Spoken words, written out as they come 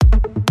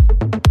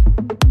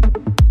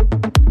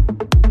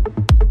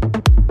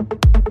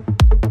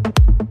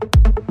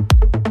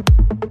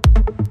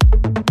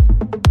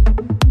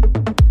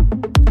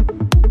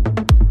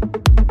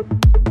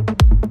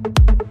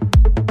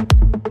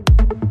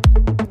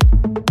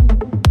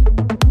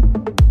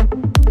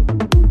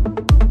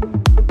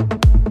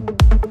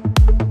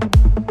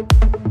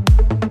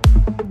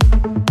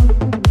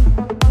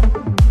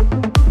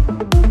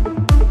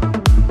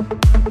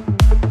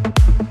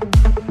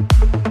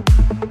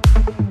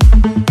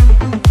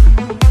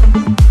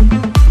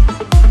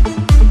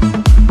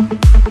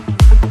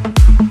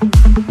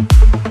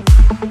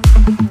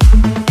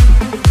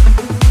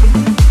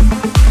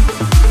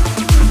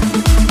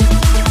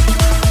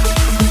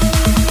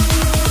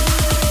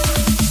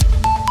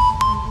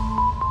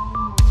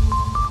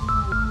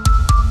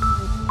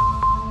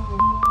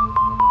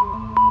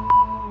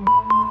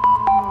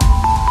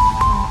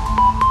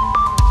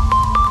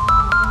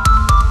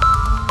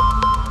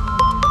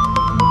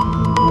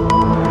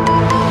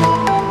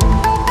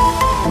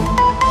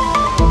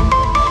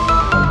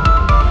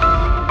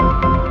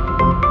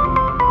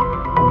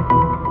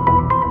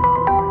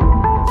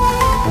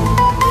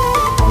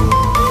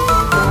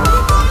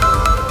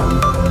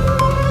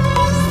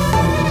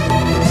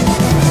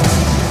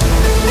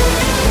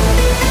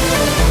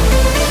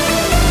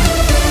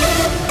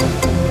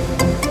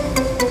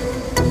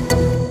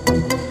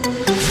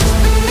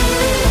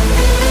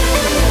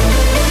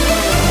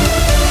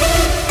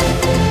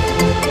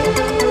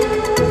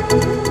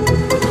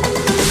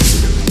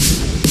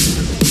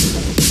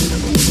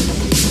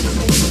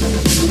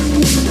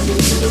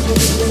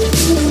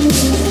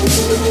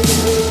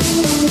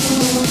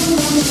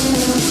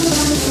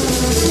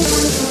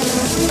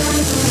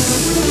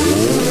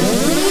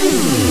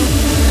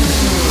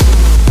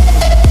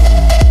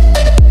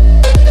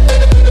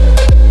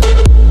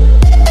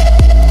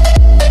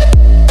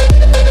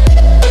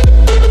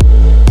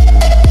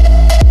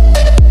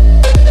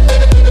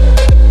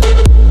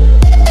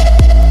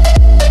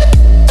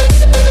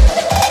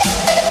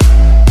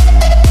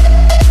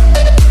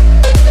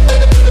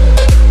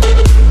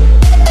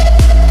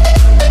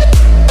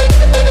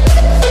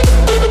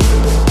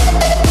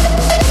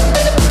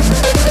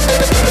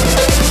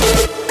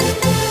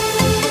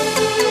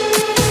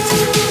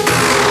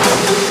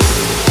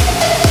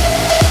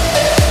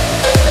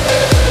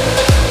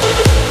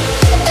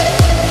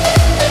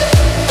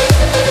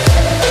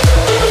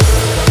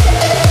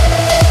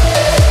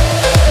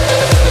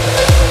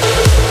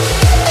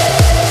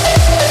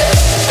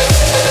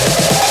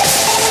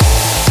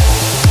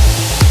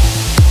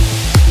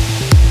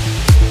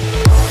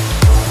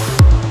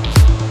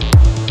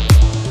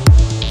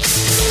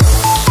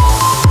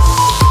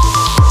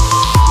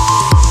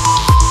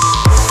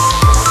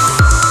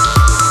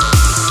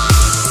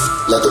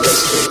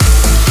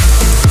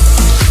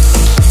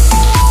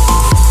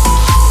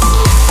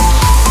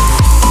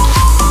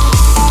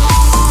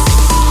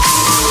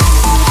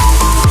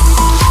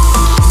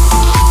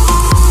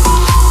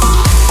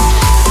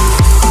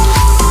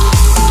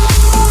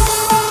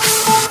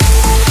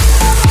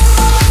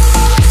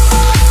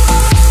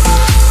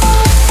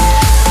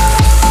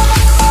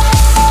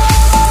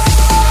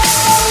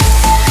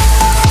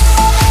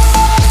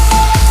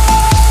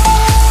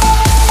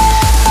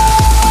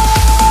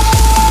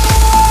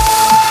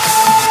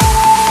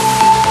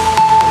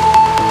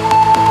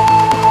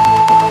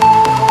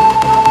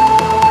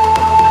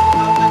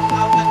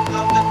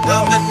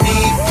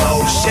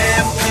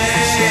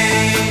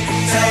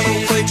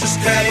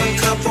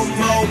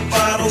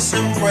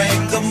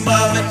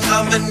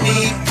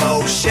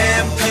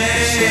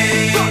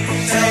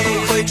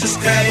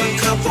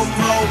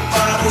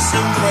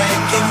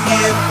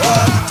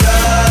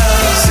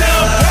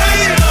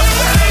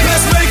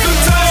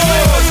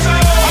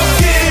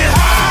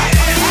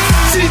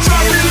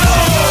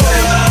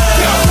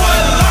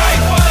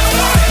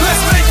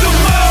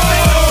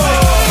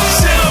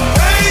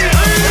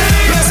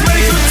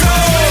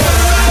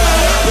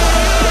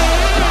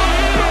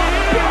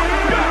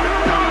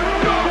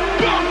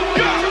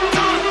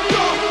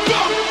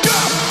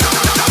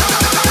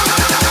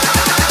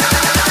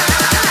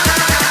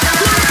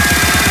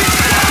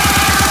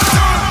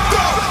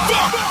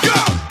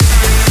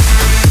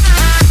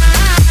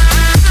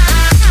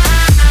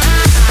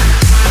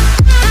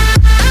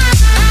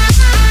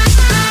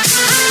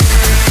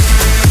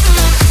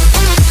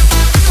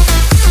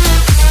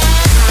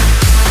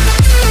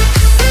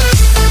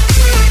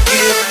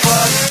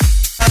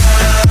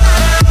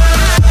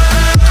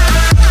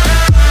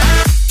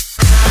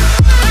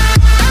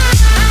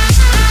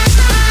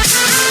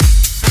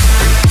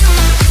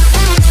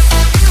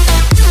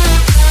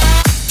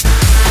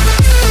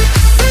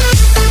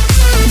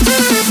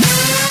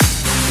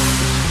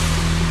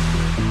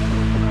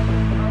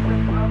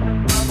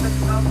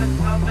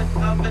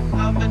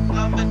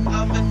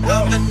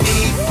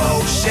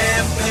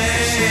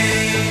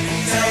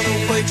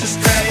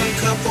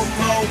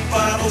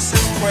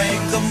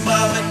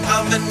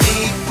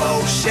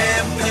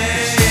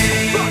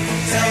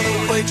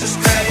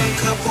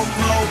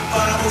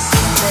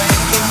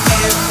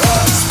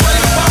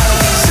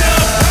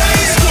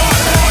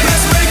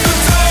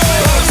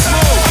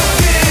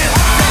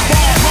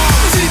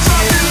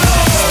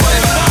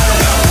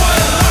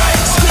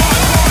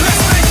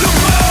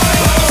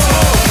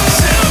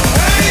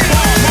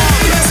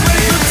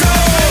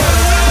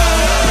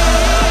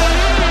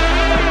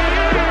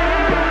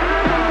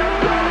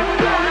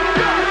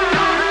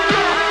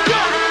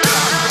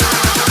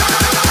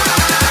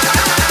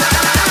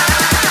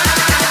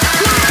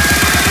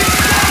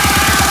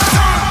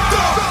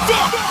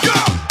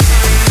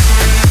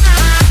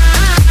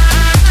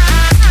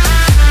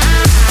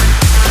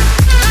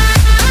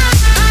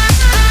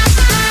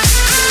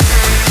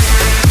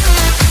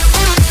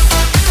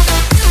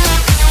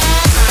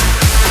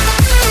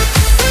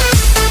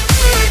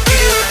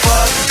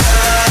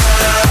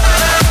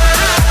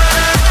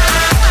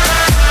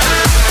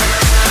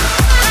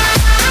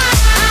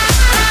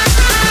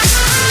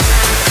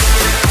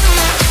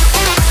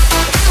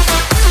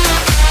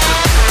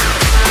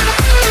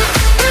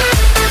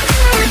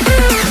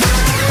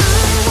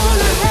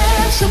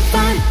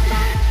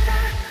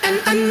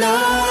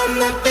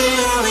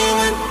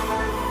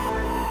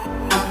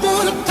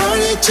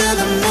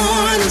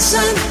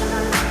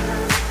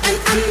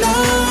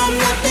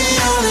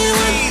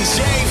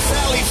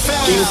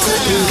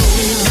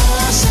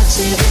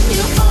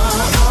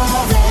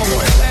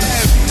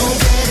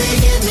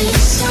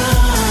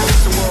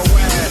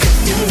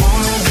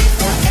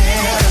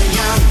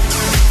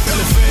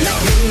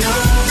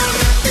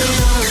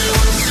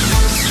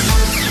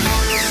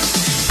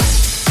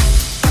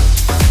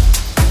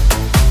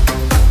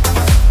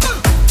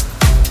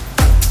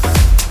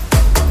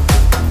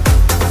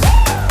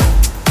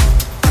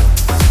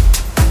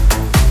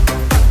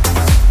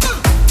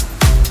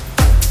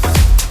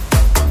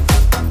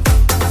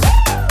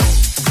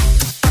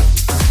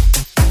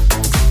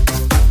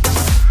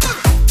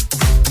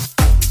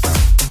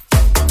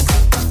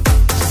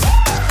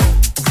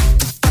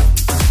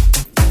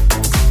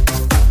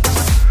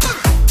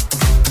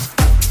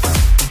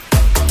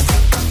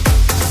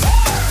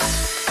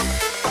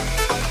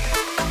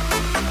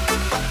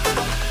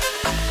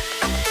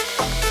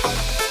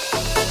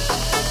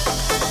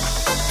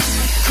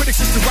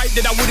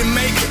that I wouldn't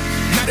make it.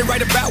 Now they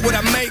write about what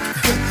I make.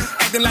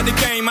 Acting like the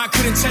game, I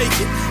couldn't take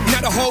it.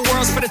 Now the whole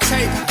world's for the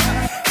tape.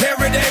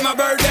 Every day my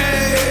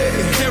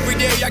birthday. Every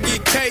day I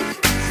get cake.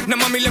 Now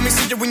mommy, let me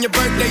see you when your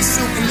birthday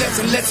suit and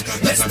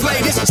let's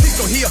play this.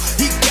 Chico here,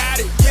 he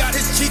got it. Yeah,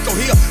 this Chico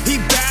here, he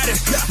bad it.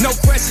 No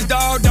questions,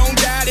 dog, don't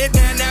doubt it.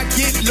 Now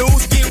get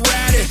loose, get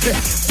ratted.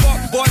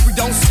 Fuck boy, we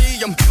don't see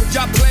them.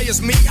 Y'all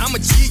players, me, I'm a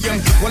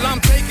GM. Well, I'm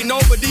taking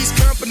over these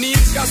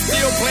companies. Y'all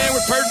still playing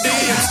with per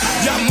diems.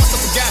 Y'all must have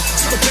forgot.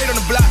 She gon' play it on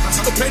the block.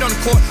 She gon' play it on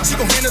the court. She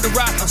gon' handle the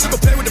rock. She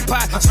gon' play with the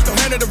pot. She gon'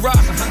 handle the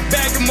rock.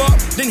 Bag him up,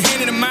 then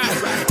hand it to mine.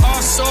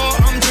 Also,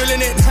 I'm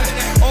drilling it.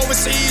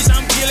 Overseas,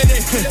 I'm killing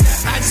it.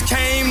 I just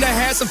came to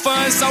have some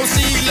fun, so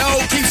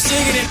CeeLo, keep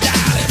singing it,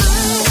 darling. I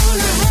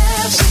wanna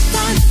have some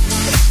fun,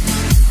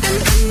 and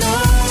I know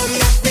I'm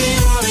not the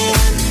only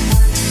one.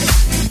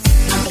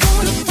 I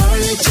wanna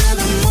party till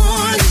the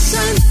morning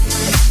sun,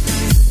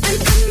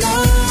 and I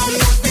know I'm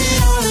not the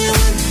only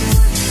one.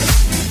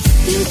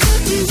 You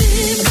couldn't be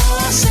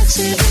more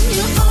sexy than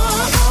you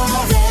are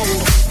already.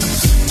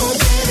 Oh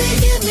baby,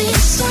 give me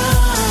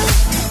some.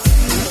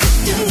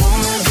 If you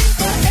wanna be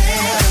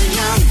forever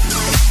young,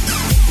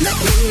 let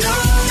me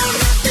know I'm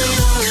not the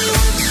only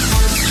one.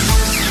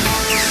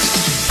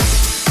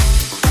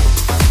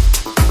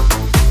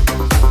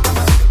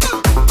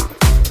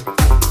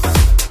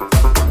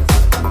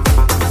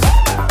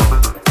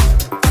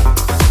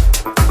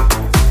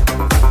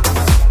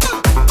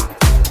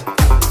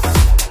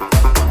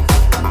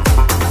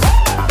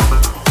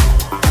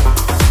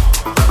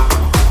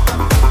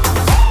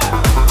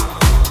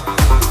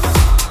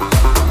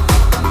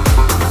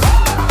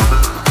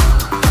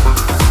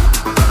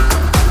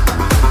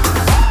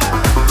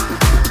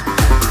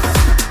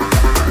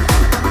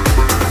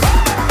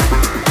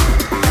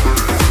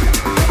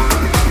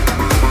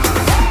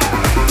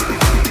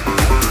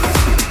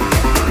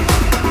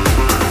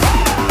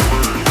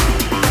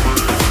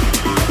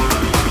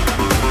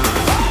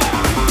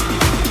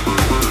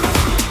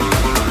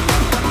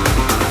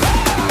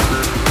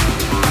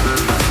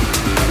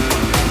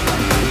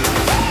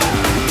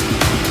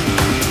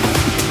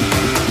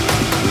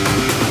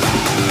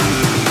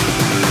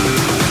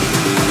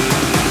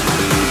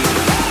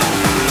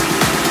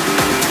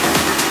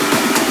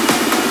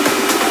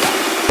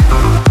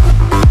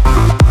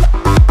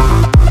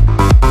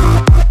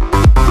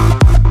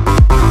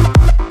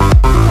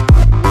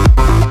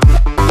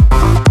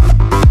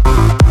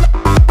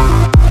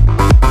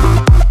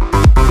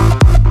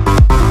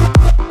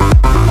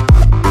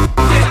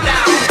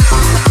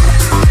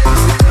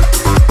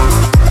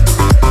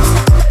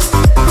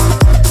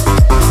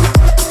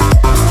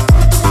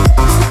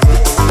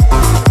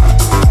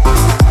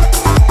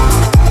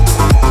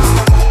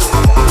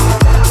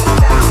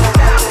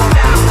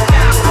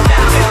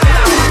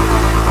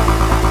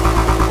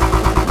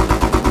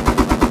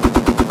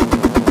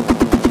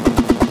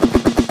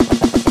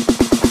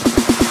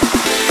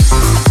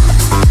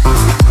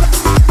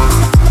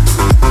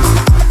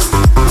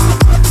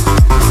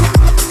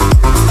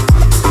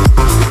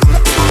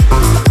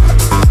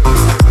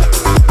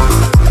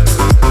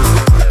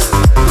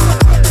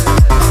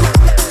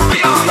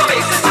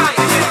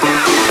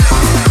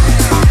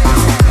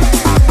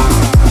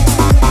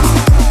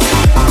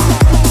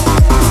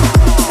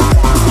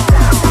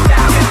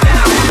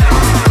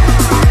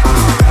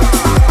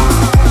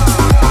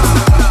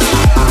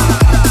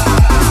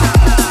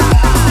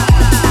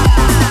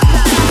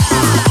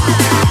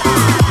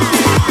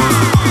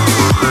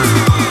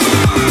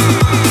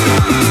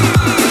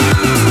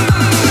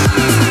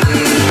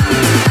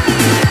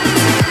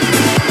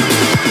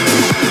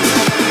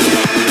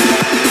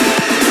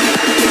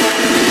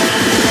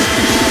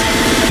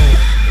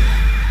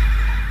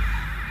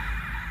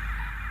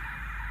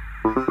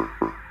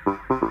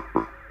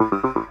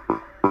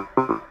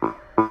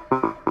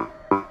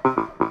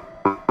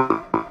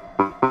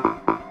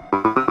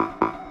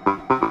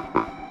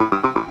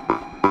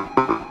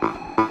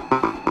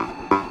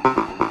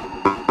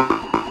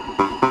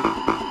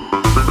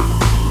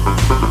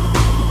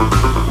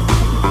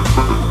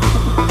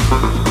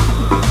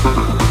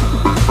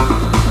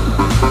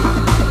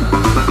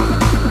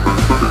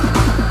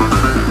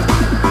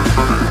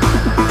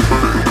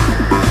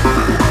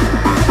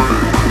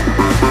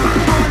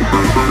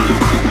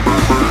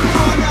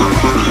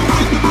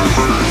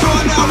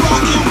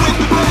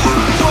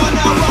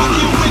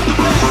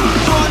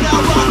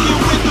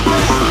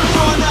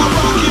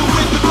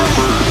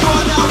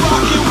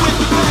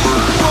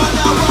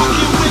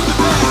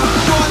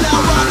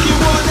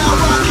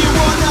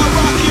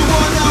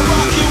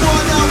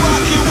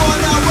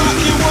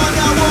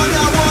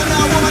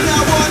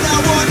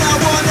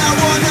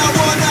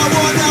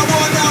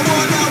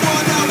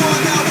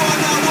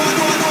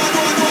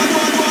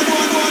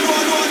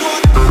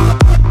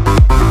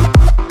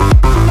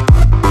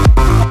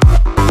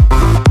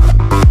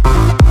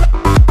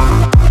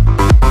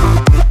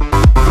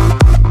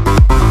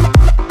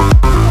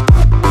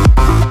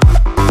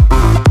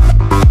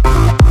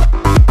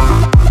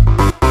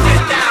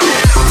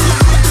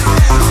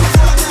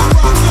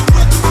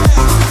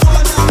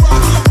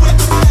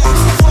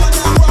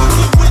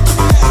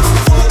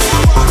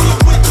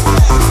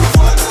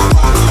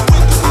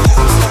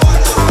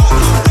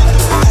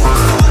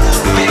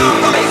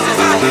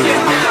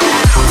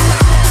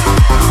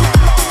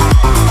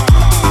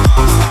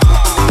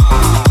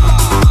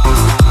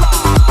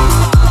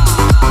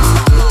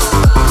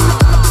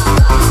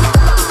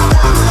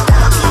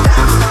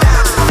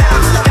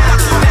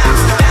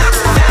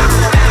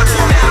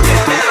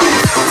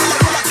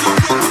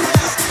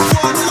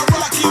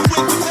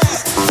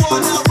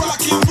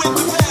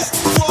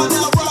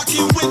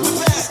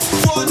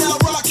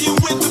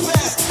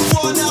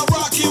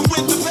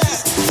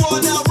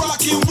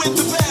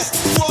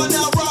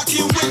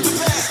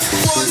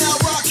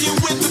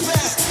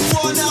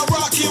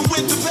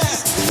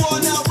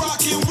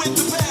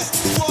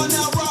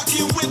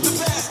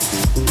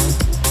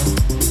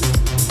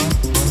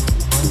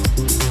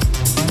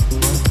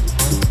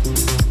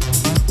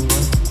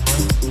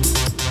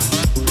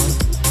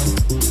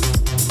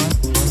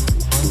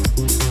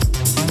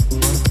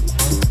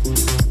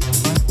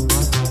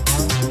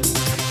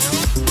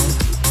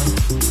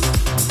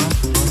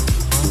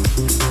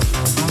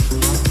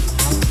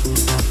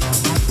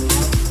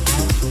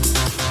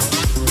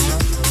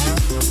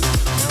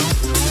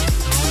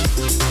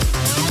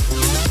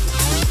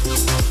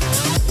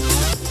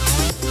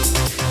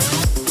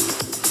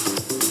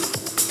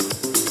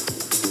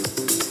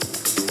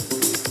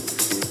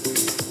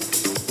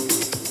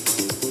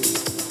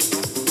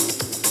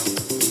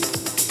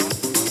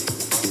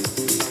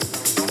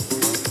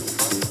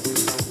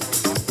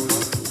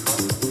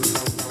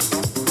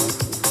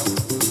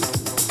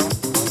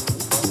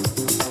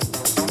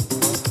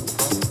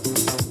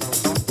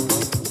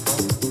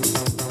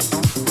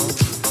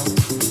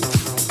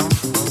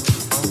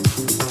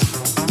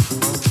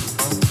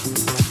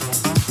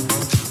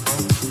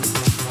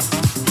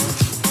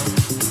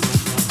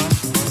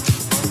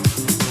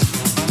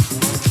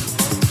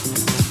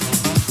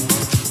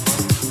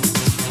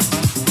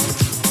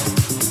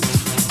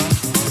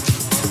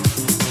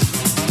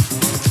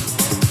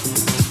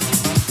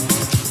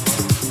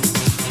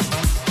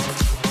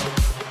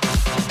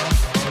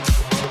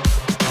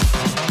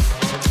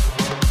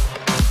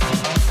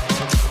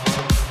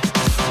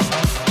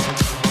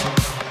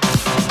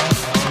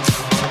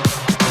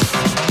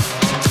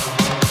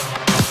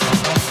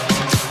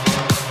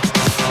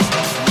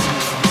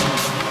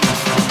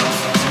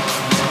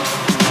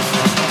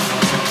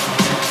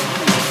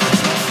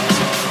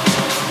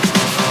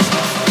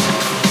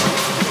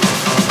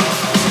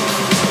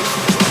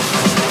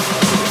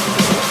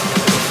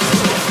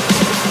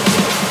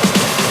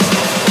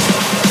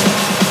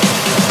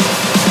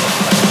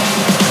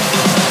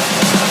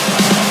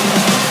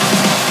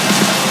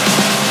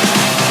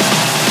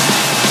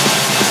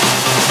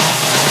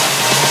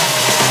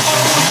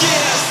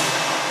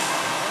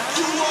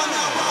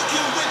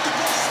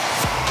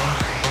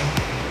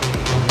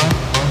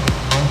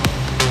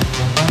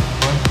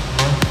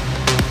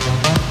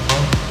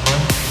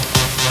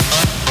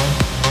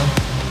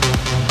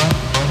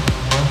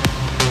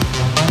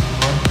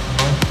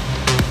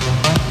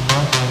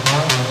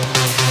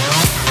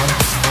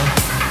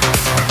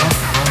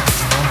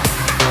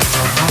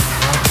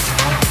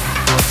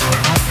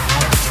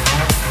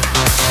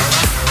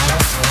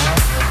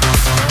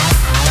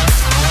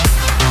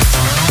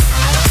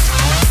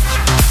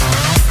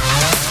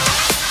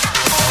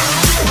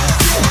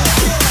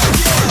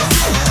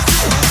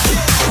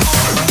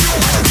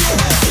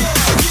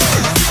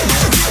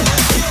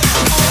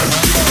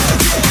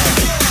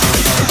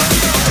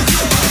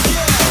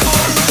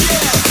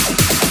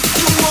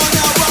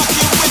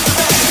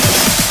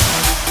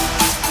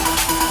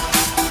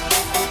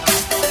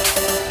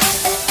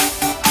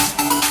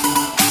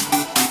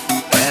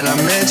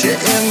 met you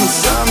in the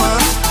summer,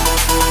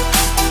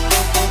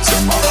 to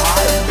my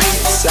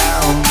heartbeat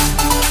sound,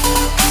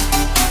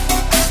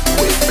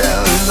 we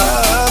fell in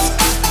love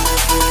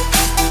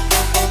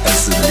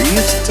as the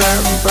leaves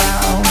turn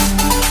brown.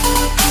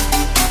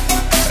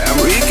 And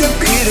we could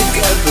be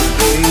together,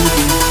 baby,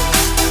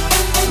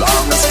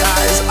 long as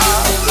skies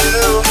are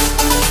blue.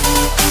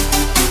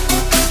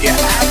 You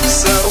act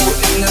so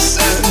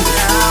innocent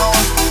now,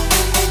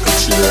 but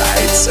you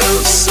lied so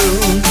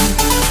soon.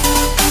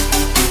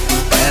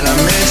 When I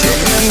met you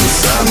in the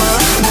summer,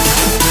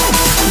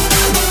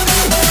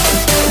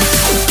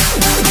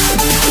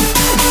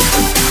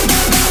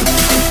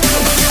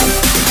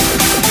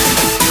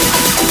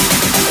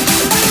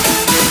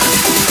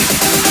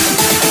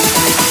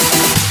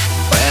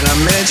 when I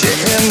met you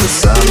in the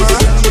summer.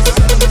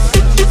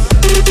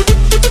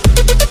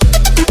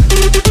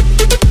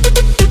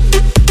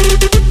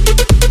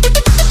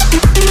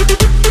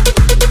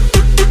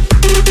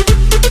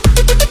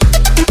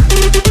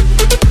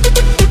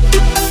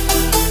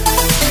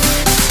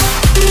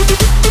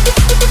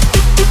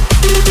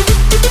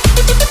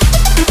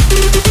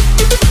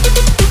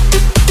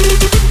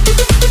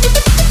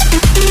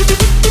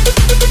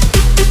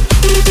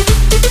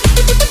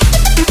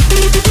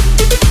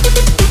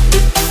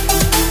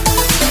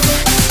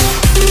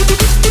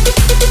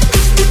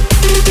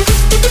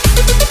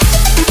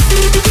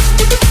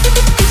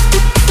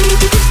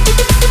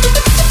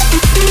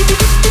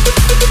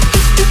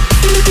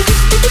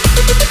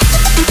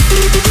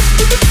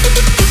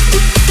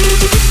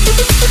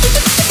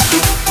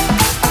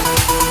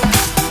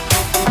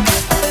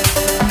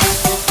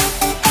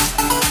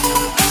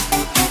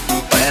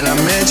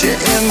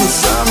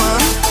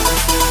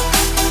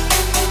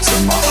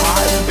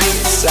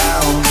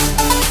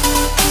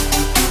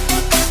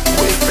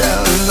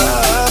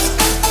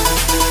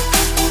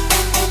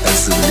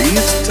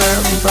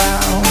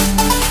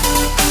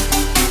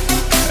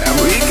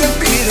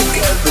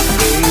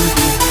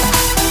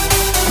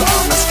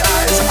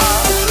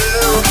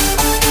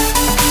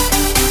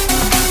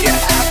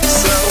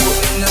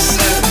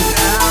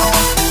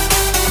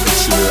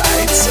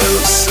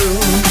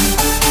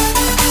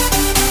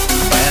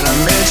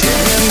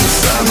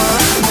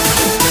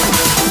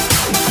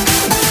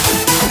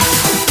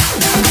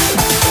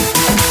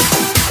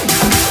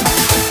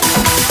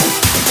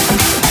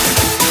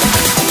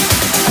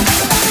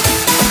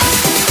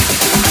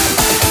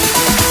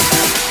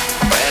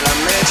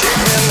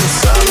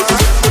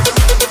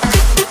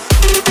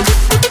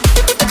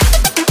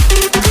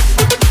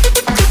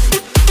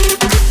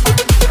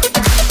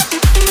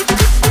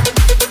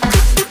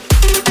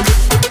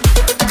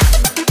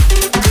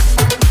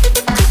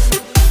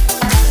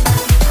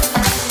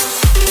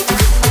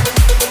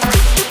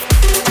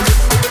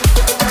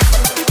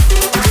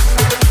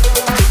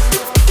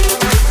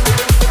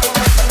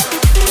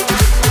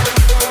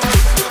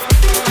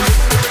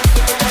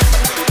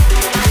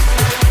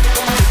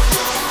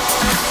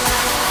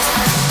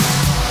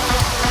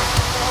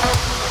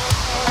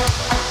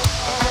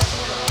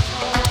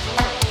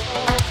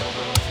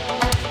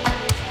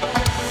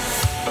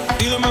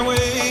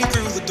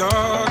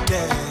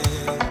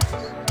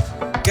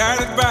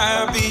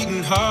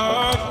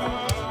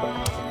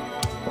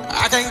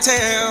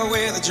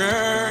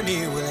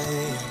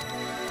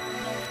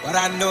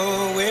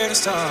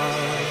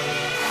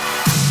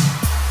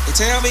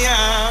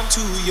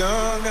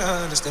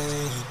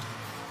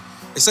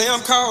 Say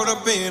I'm caught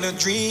up in a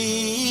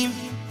dream.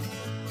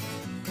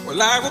 Well,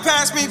 life will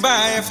pass me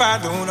by if I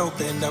don't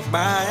open up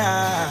my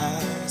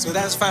eyes. So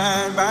that's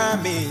fine by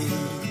me.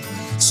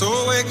 So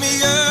wake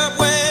me up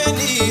when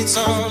it's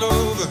all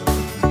over,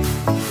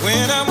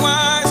 when I'm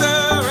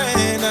wiser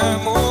and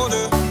I'm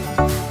older.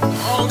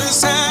 All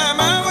this time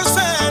I was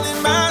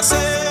finding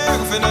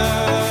myself and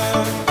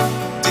I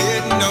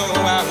didn't know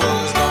I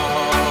was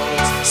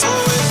lost. So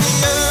wake me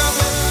up.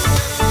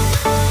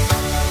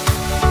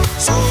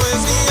 So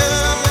wake me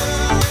up.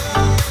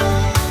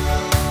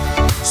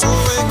 So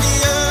wake me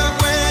up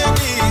when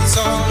it's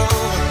all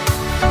over,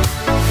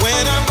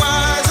 when I'm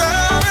wiser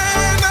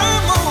and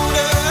I'm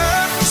older.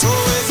 So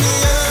wake me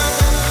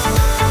up.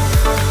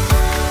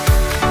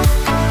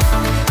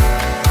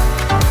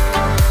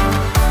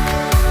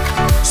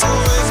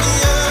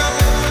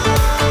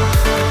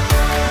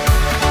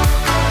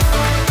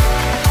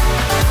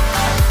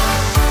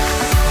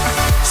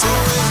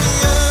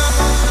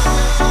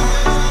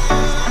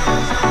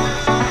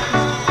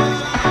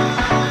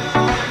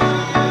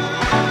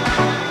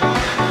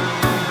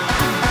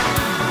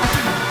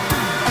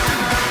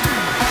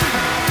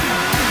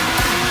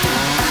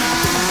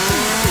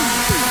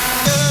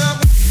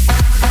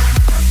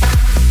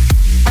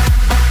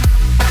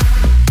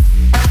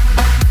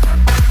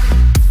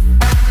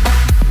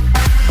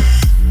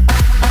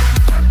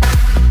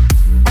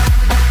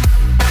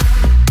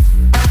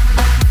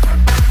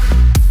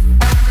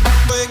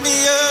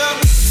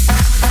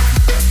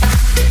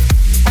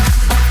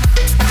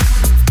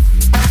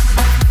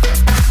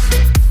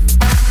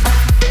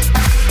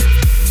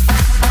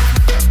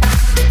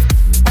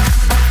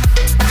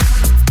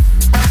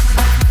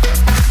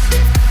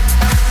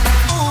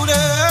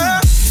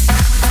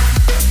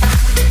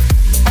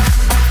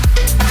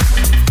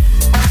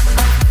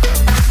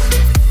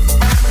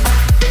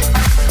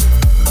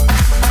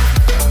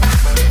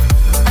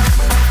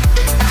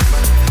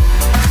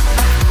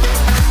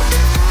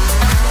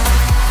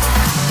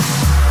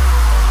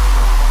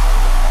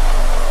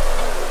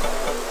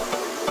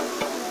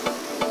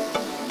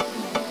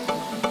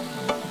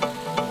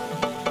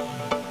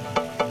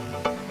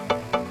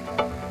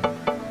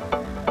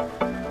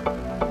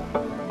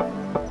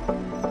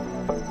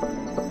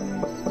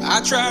 I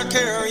tried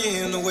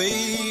carrying the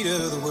weight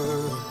of the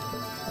world,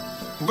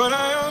 but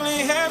I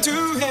only have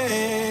two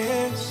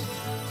hands.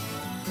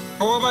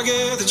 Hope I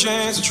get the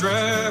chance to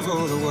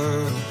travel the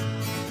world,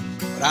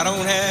 but I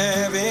don't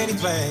have any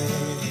plans.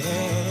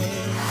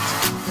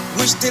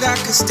 Wish that I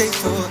could stay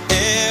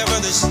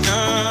forever this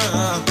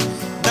young,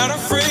 not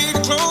afraid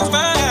to close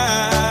my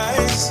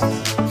eyes.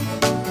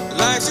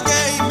 Life's a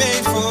game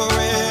made for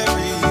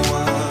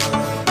everyone,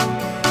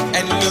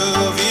 and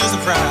love is the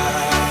prize.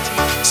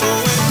 So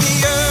wake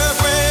me up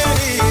when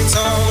it's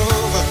all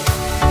over,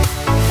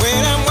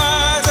 when I'm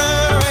wiser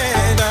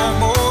and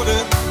I'm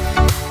older.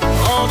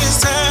 All this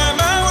time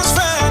I was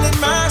finding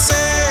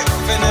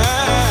myself, and I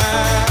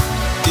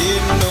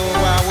didn't know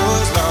I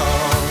was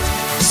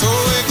lost. So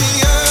wake me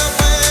up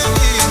when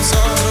it's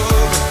all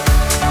over,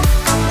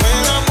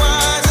 when I'm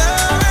wiser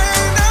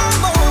and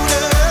I'm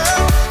older.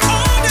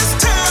 All this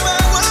time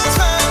I was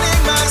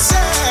finding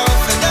myself,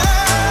 and I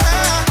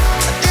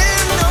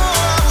didn't know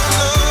I was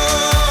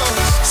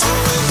lost. So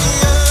wake me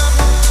up.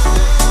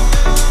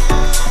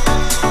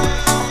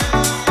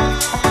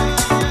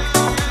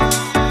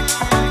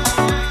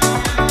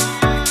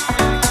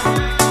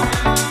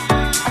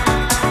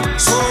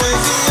 So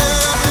wake me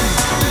up.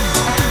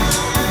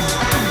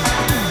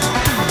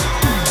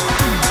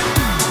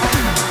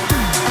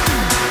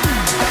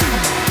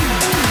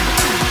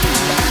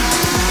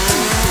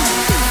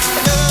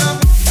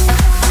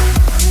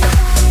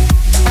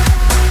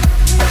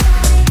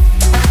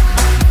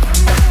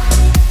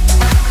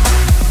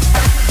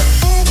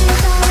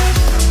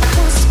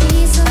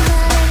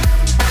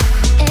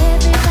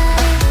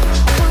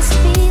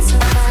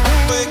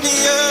 Wake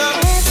me up.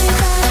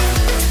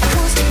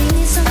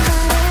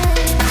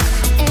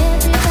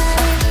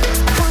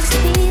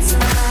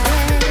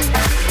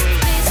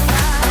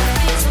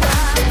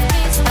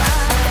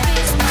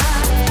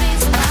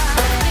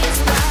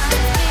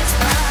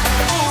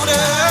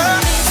 Older.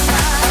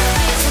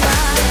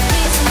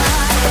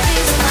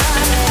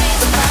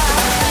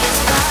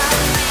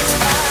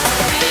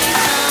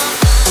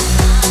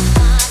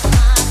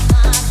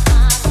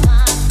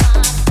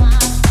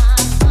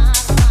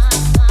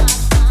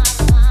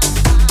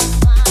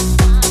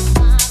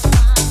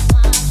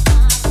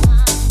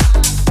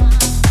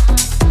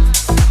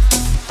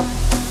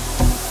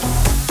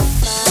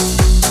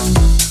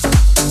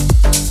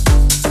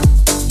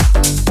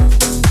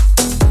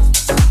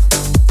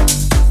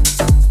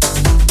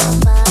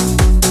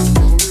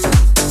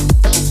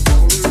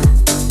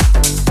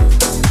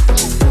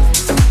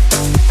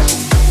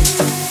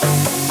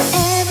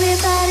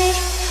 Everybody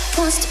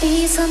wants to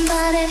be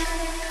somebody.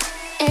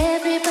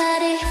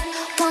 Everybody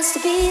wants to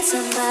be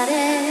somebody.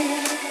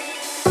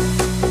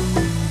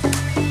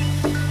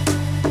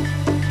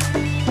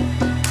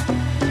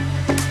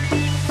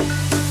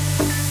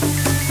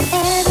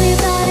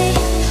 Everybody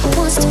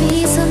wants to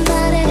be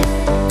somebody.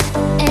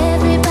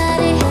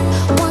 Everybody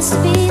wants to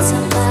be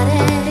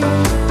somebody.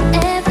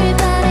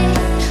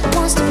 Everybody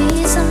wants to be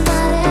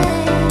somebody.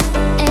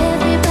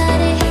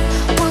 Everybody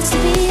wants to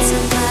be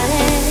somebody.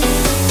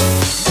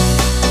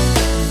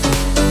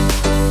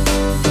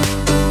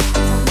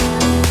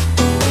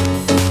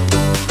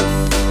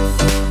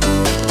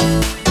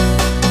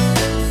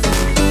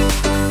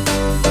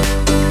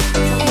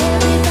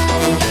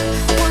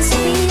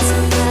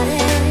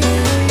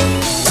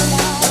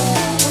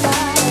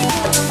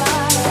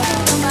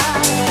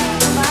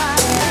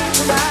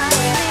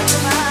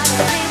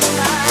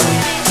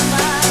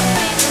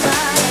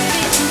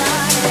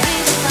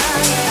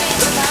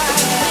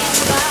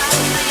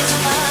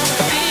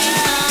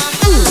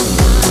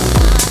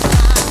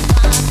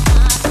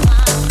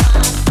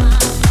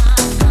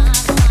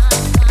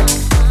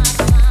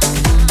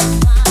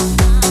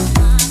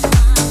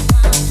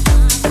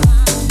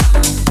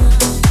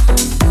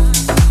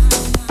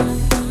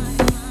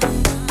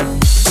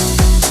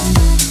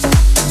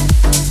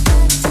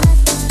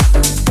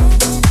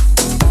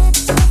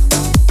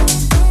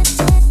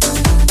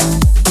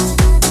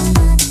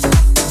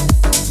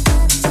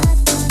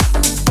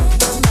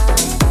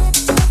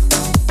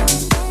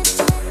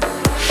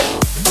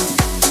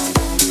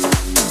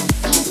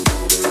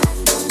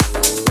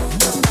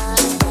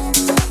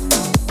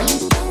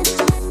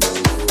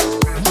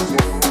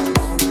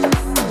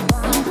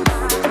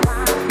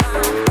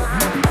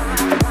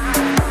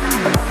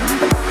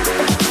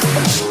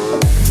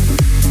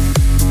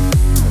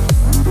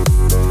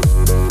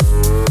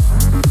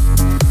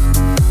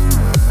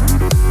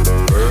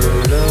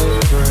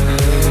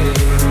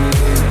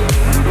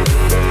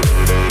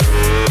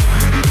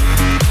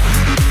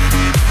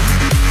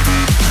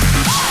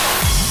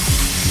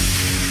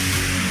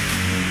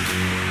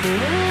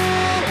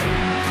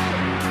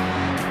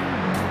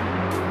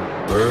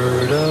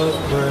 Bird of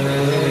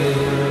prey.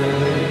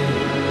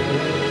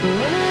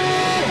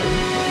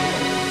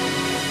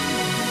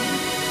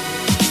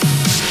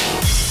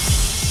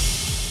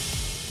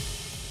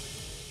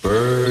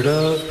 Bird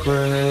of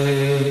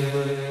prey.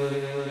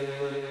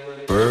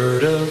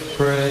 Bird of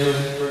prey.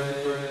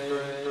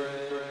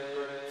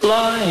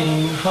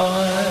 Flying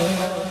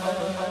high.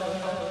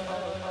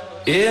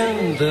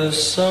 in the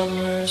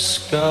summer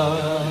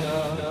sky.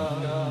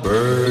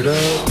 Bird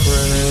of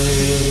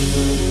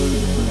prey,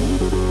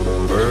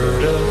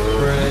 bird of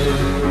prey,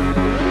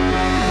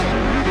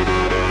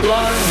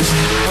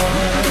 flying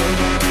high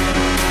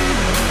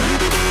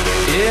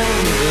in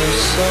the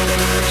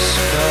summer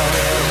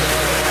sky.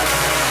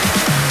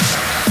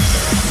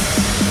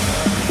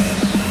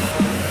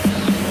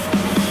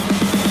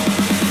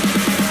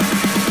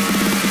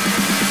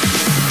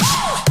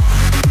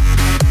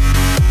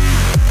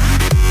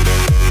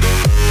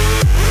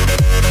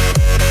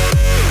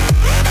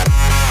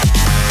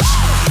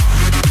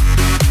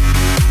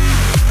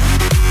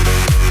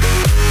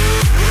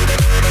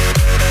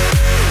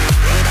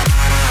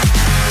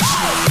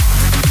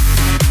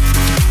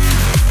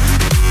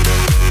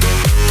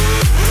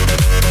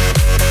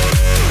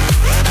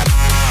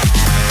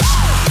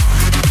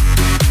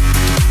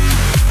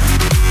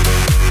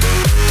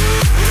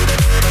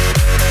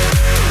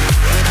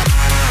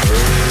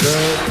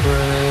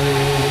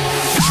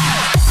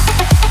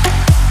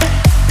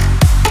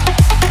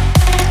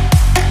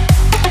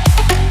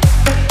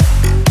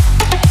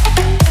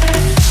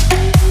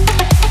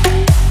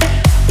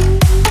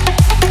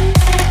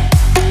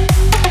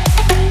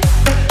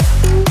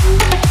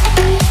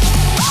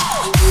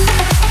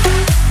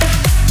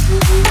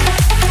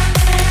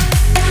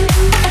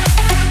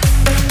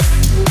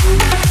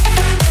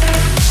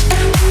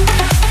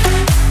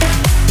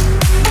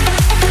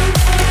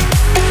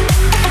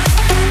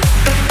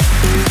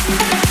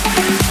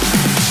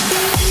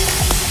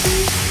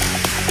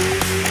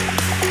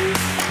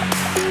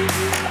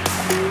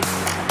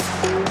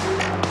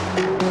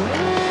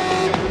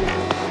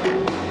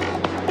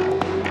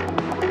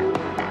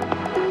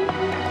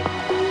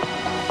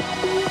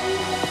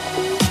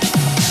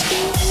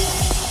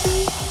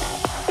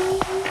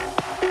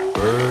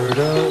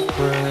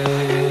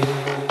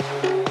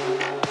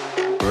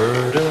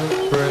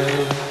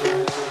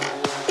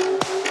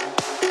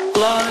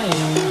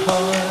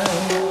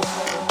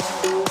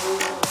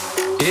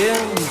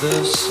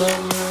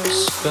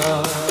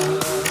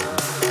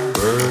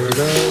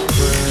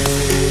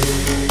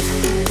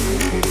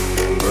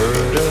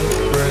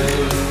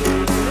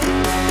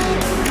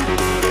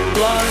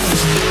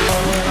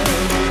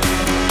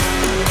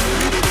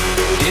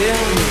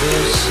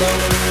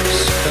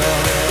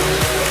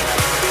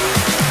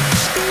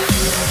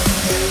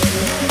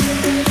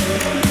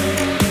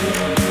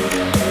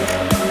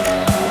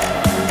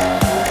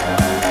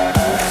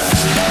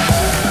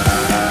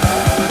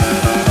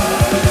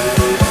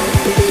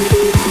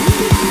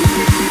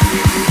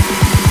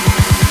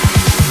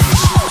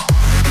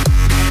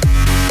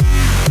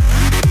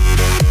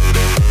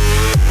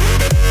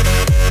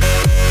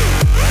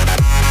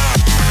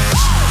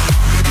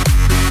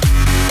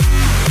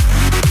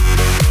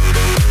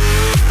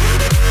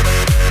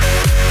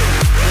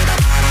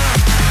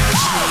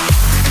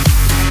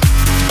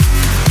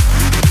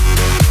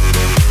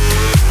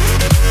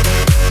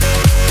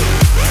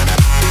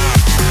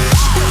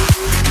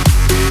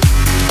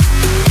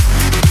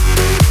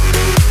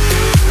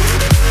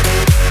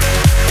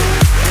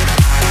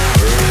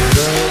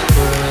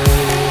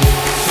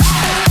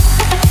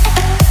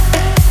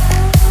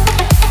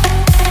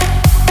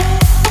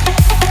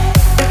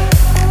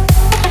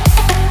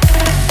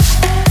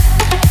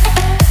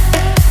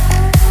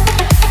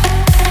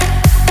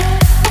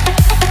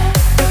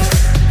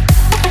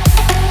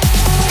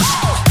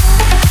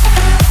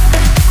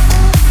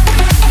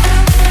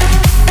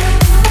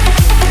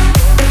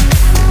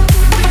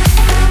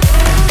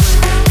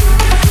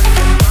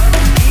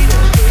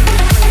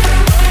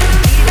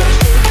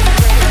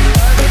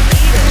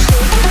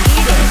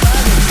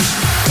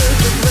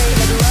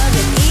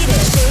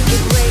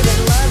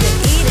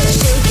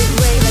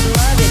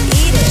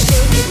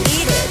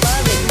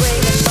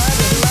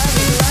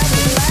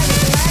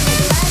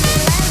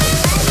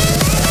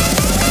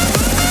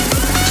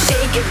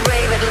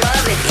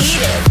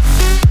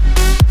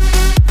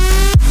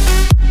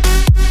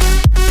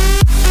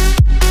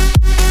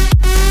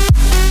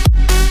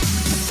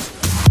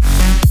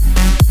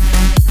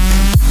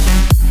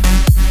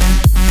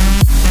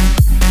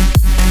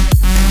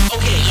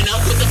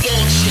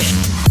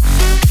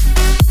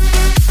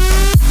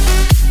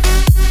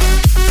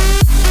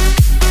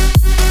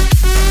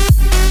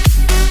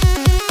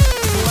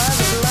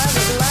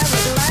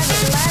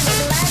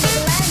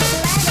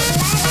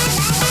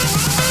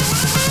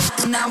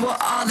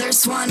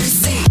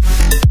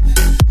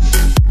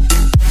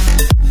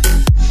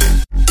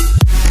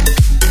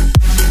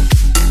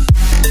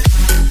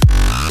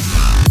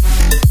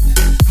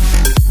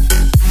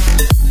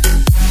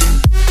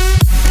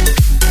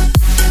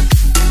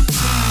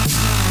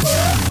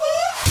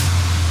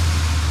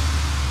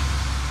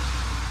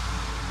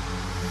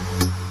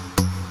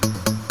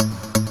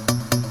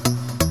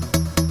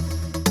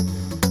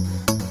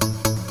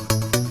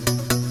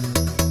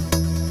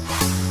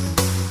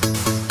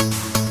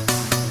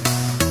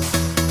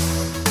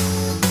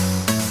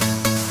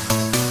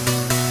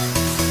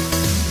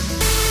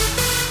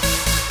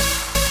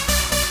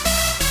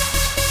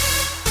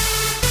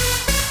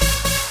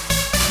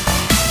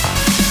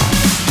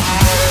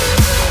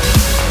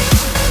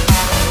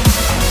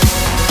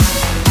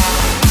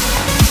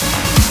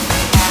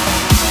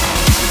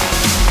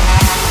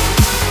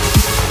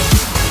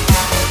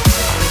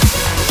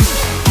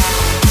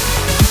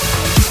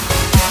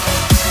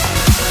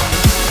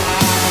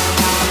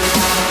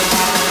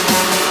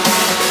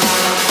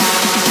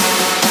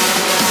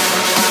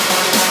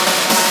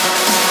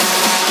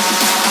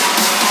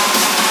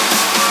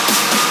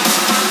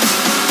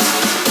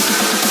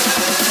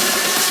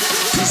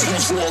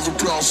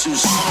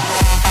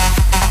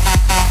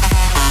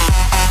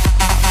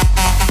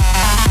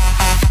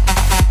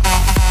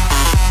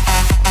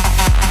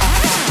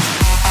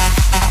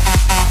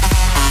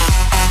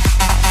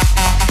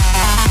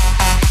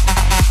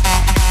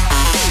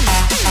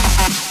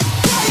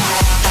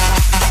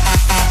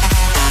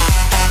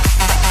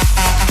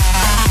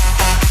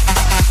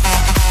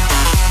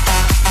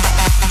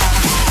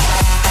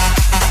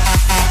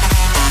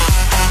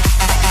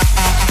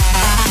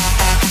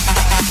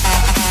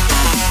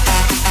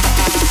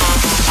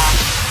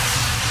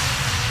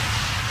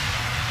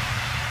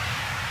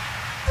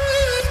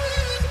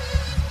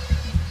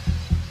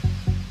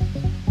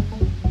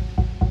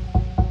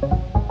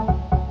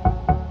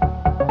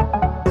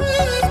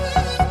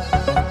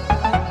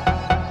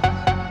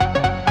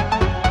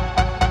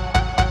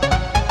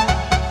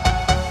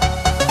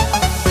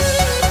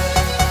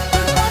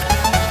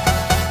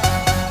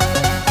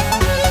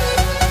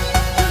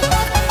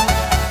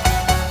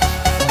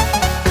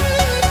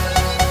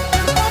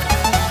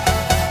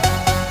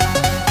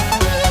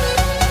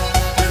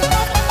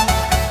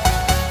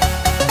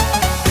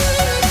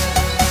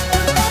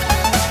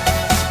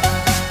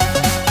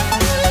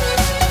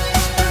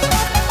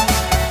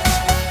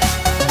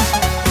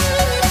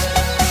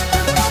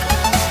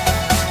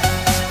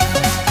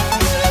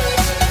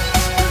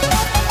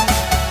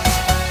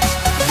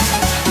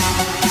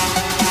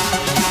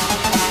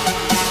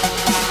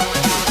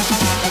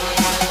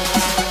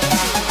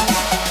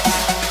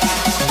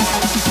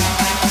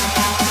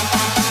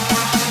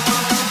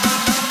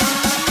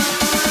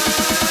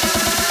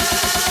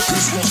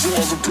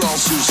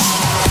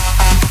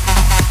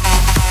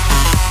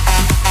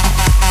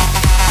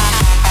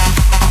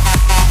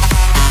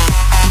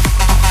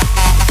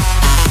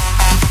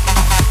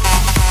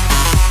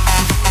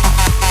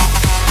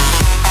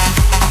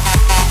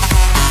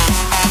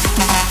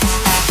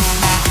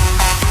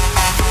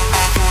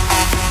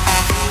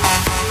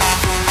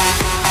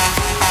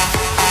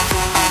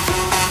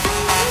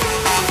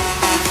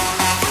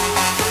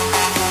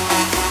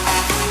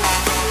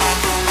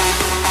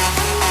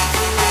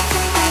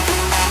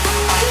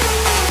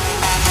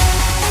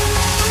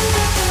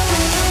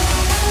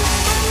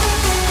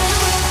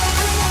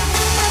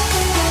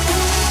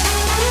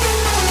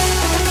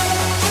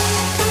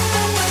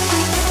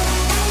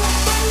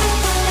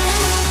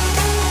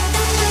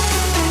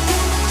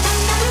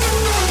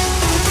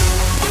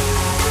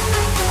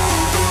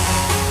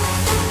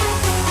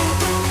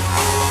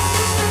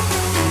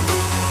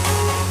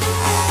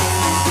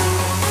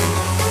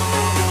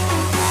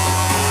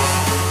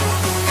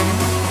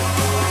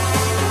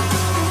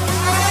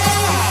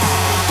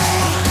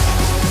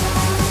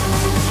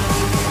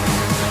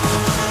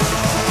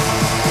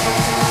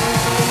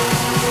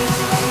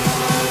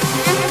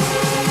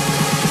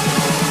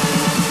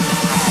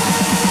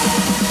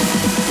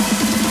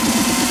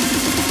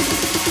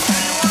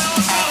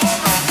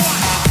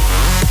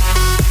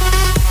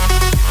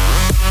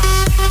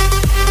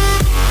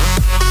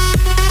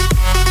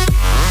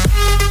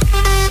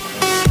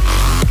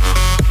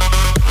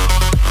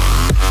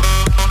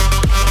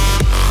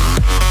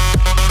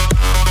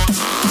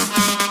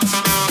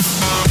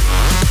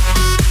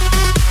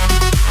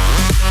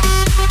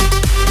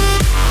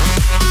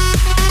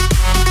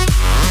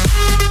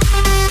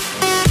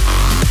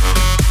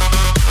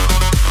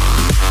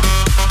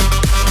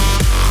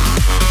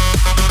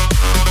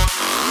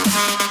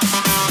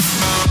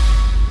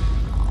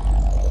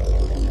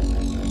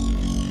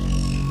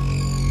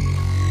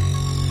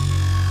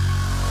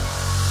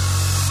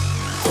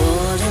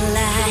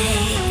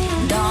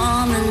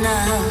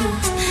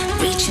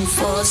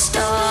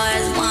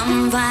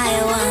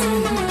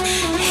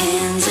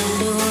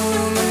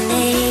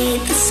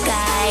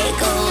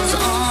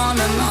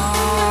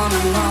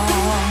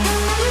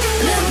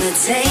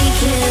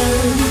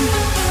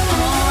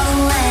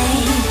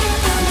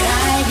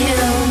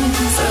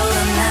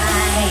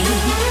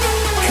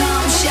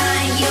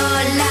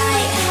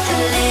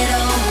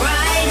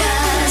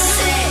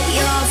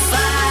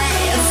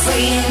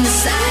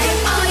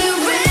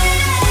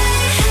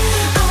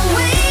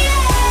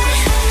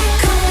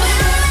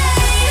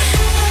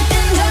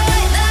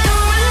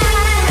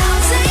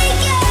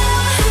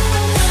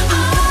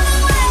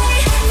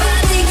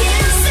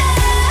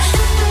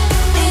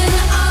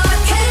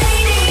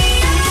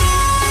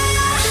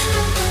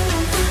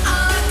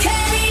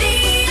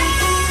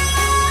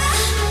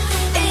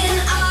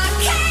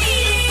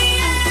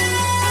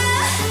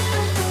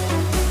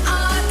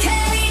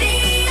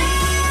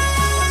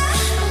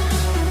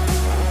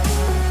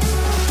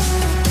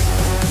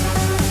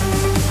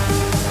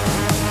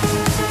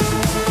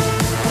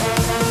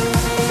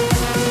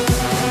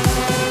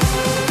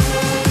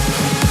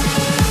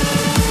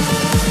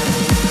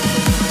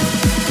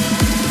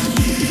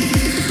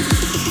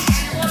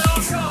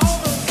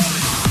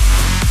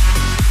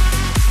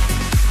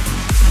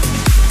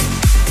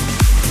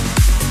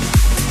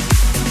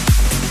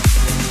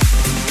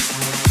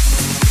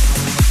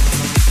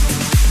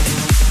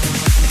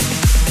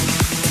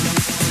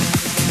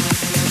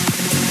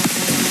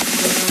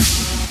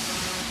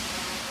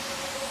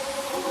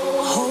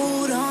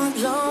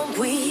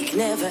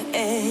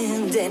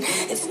 and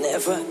it's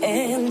never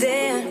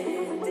ending.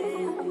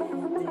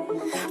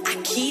 I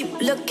keep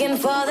looking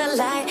for the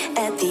light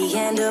at the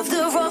end of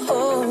the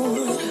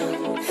road.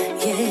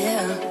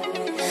 Yeah,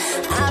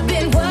 I've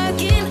been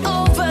working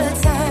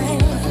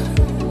overtime,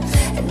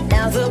 and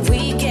now the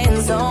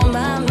weekend's on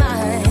my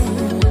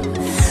mind.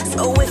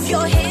 So if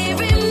you're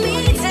hearing me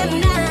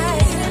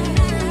tonight,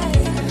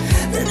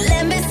 then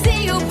let me see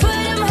you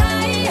put 'em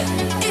high.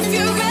 If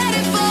you're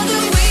ready for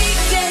the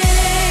weekend,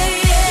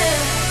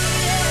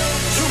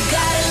 you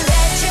gotta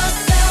let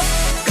yourself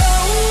go.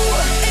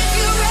 If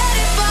you're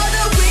ready for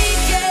the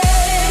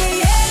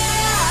weekend,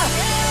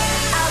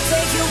 I'll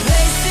take you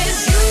places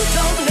you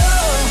don't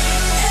know.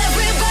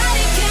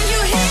 Everybody, can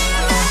you hear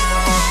me?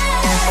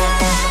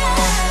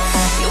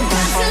 You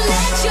got to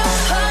let your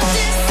heart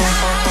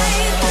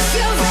decide. If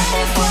you're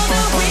ready for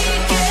the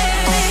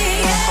weekend,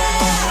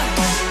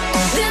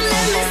 then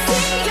let me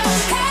see your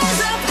hands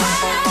up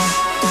high.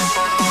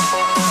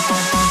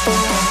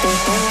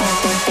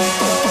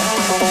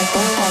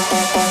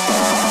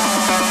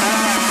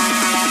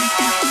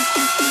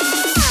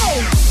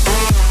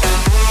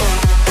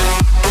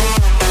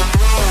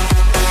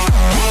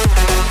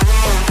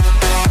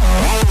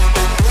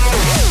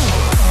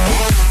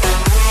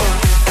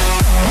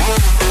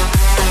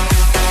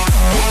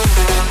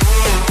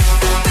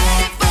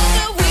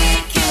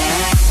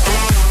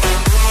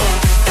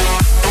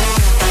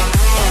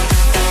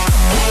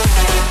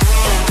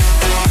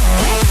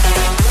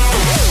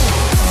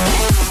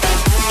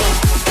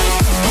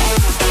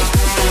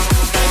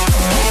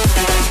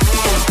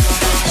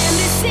 Let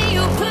me see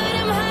you put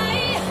 'em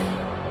high.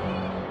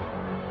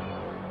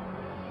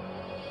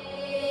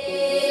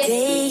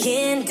 Day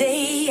in,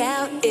 day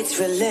out, it's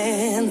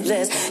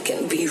relentless,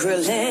 can be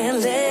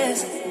relentless.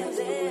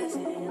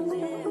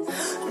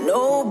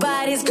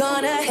 Nobody's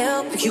gonna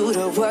help you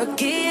to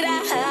work it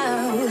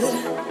out.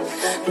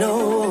 No.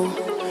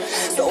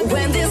 So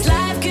when this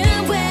life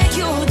can wear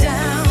you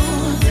down,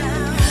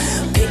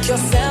 pick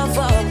yourself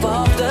up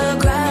off the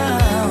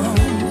ground.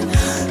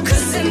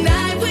 'Cause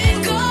tonight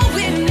we're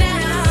going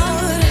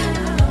out.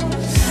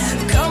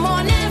 Come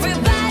on,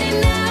 everybody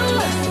now.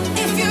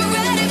 If you're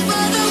ready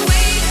for the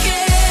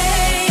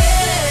weekend,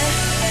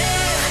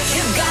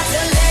 you got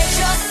to let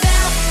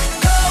yourself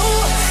go.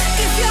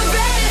 If you're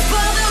ready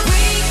for the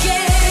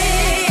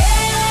weekend,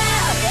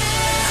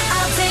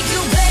 I'll take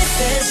you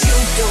places you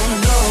don't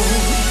know.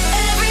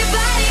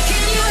 Everybody,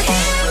 can you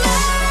hear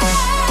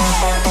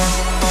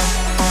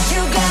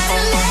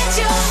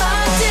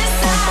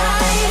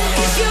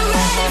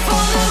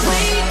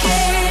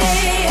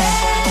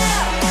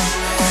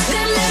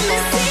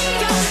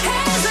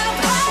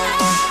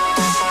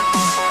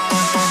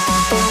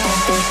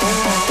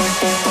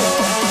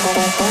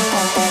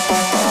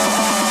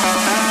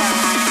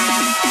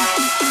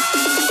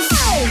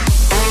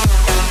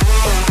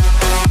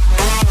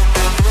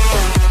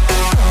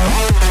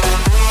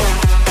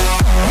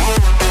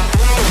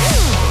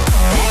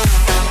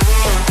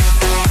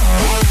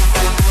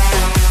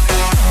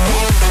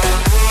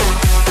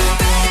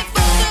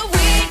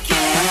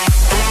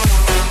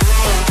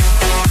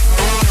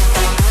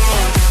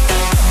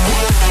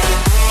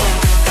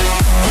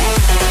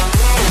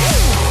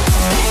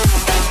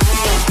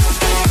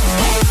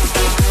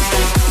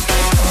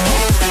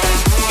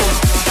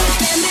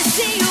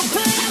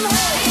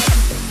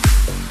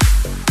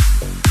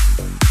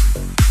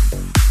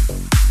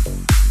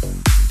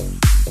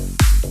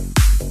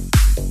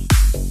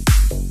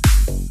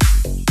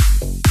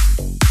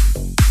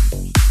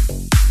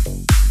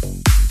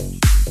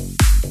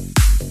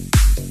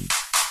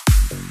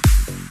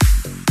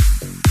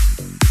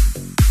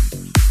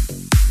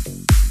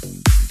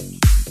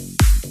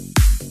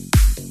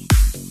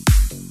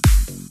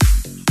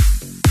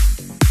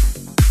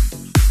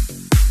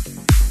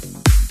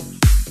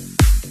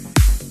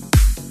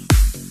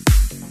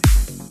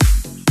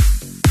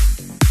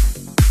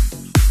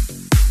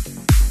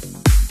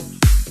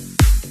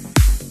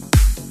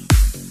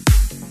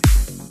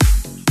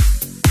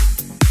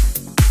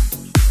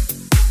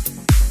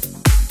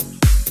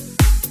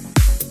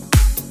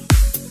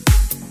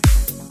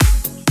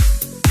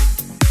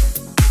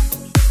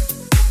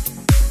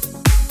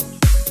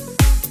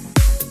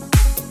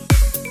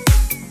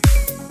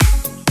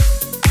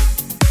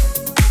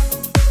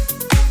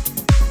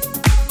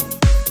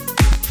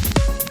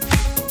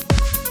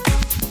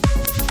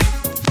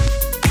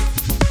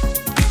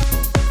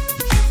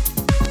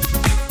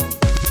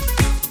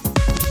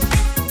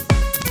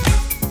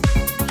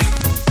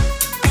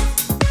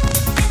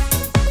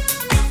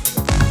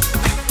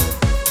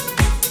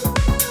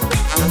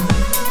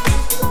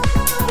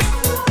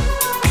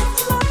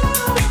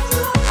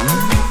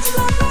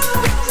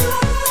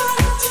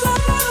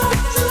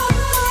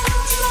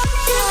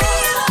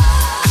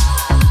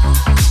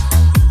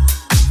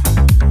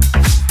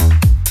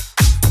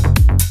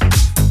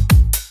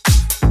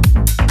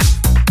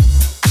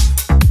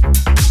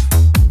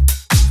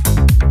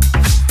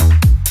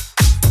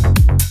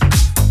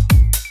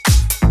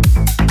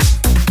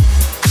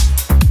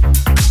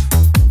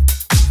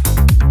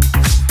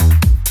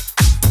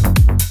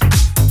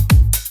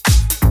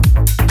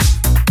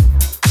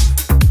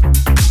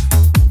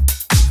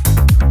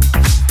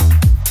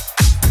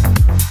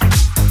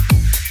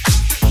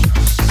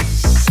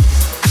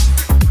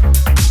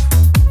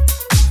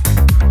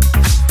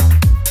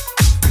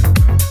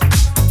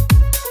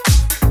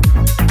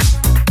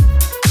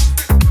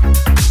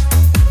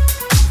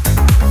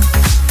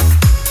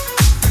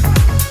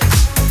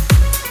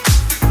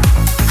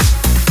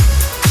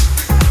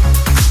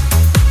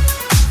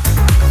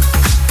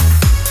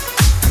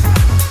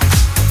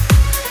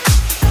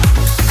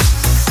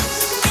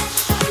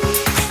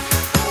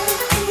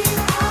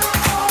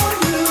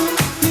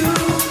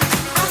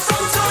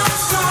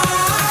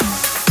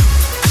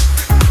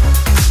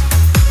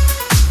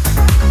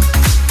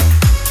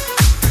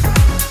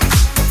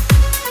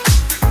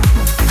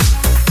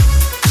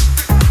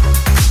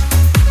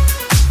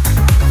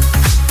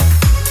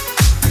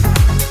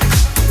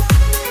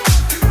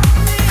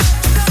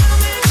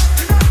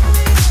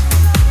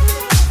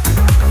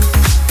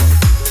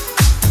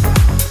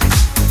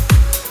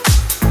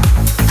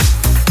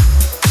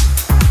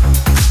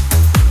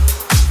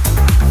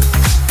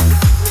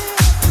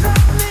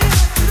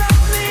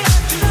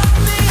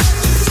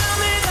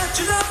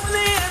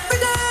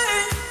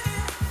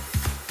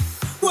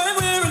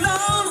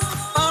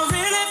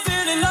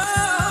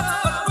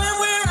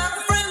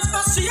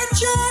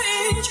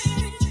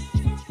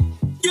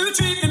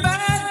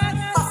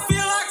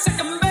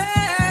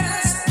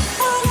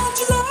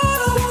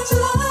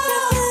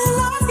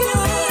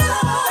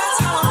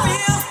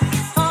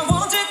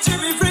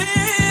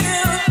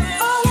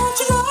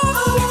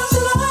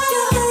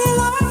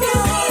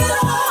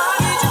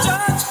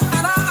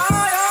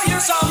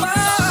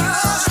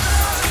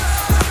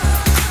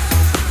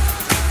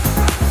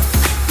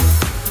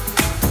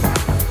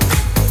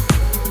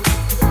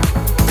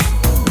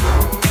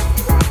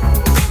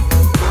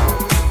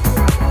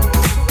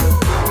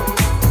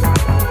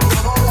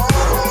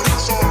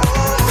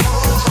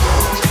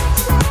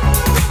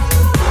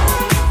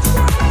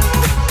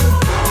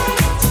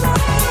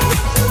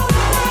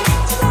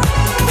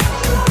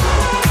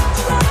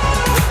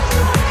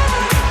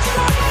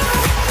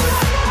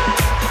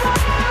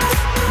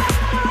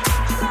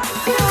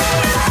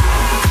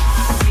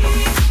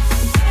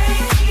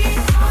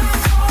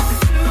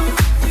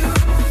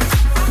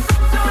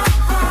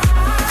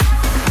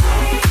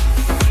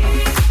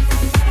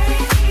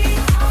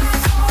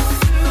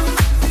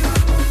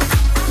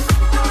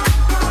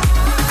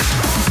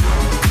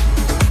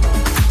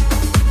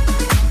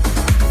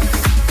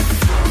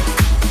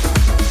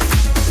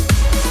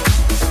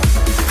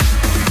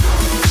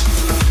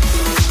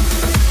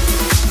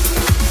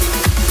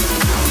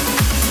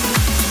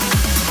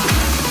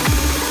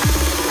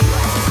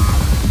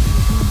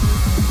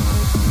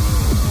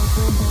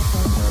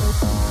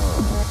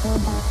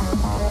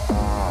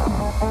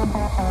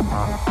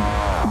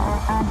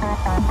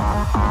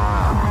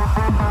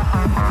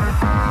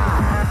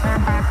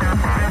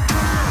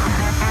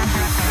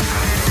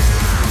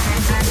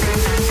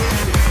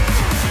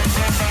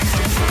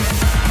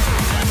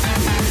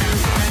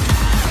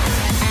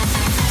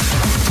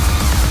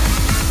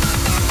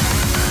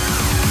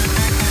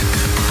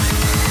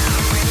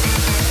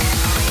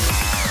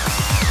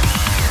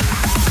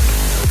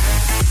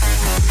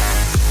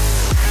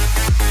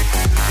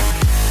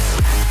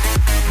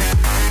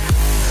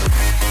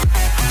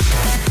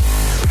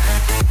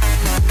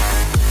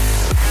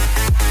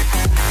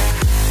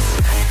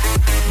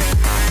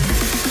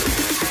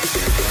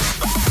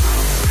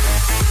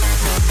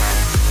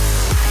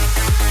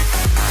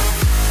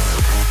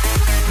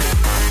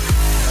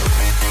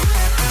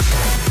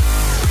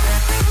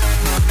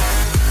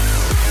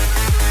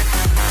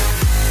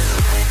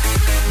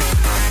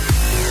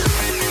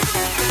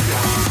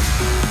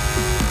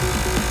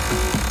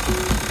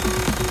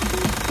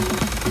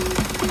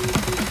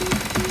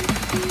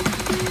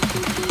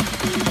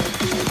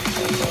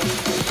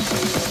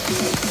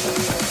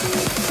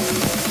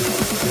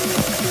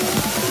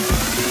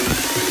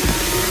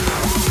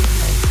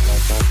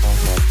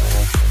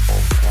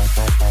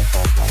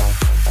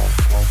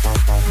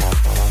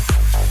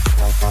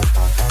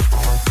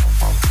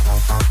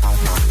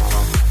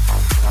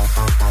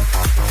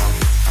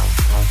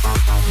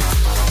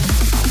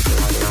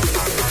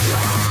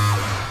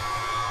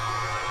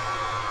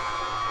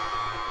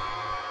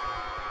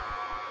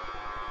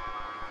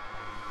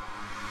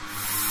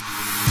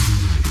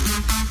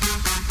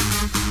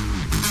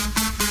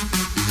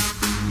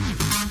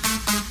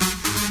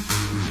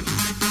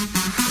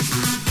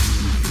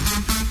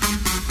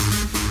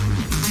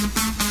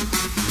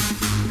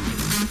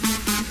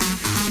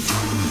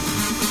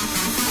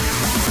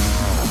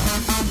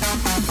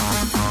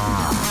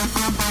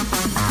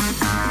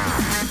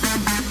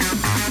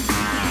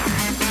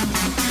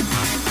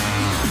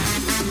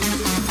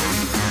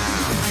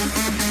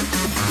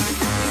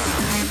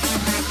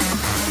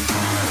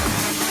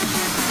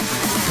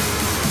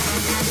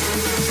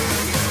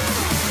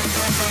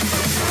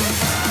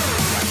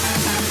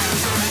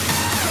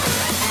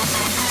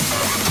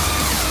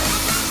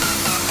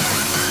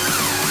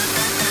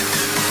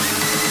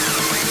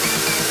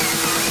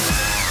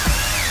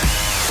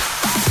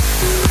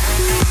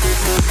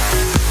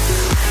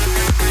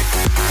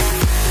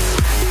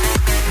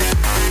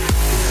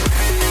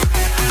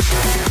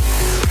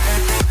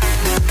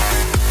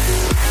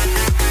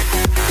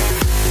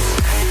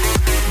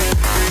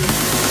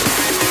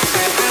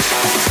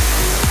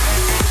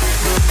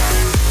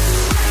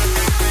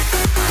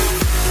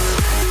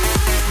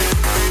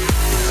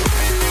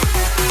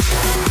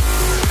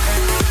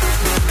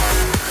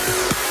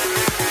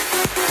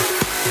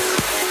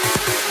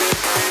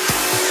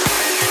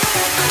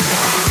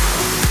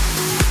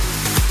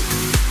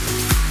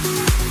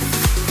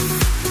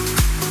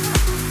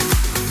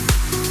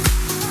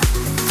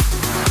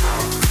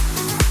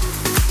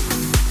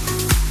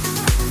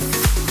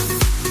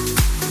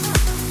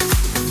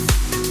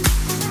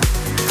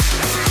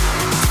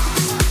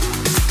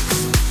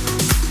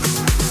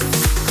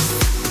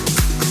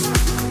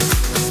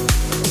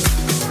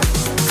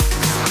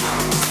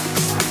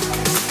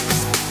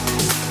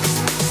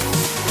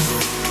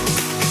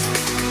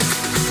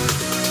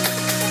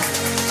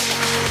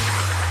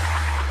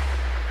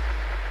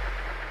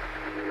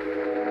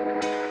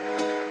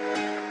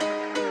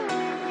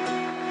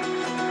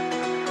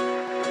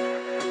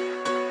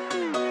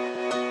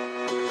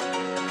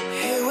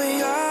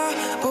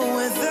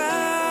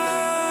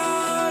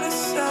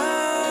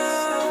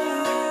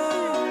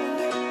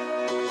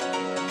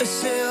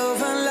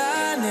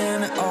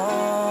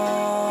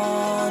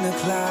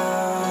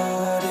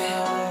cloud.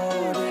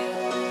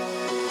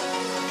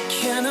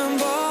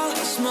 Cannonball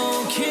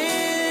smoke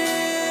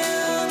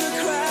in the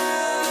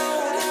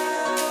crowd.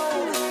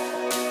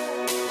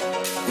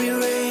 We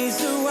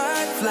raise a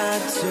white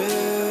flag to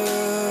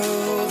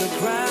the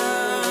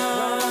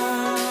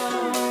ground,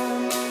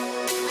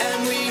 and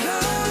we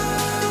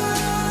are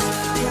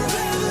the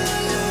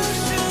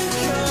revolution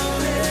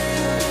coming,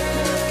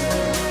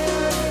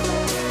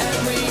 and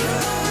we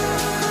are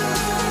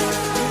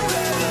the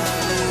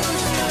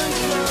revolution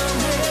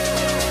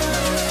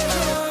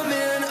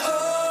coming, oh.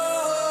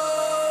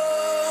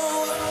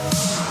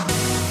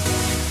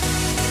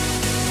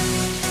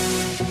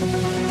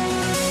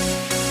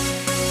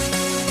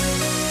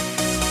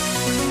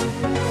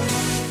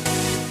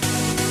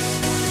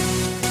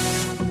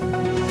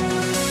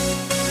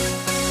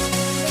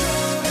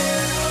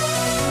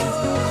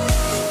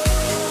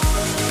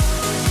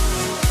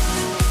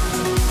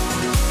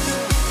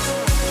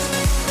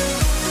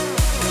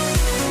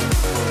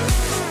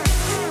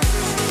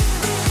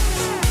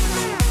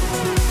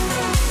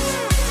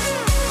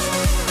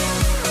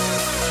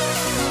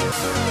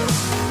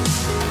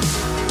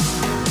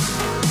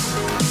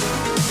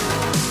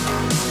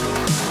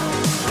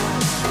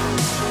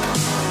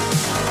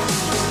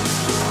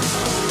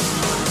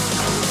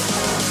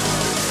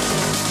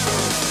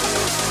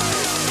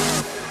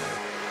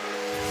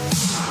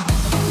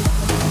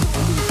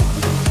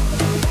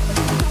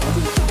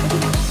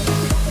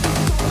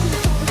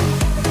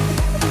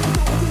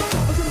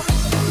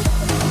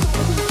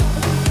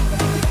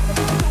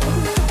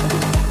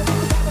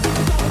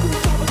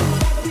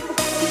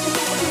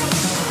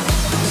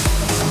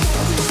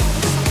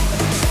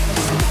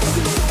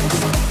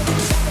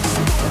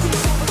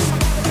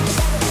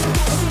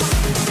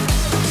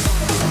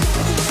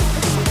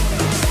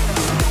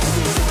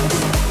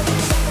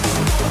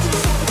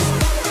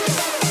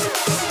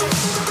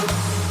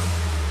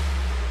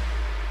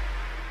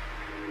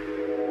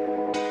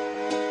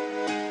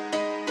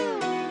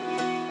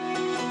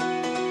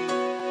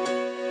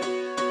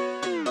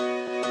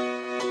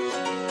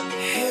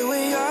 Here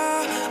we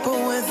are, but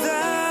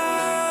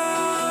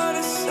without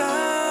a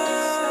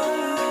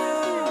sound.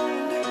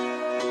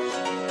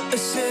 A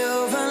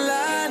silver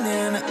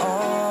lining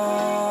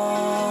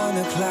on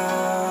a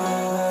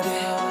cloud.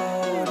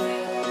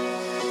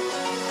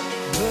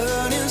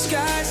 Burning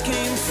skies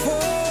came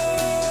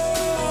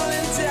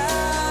falling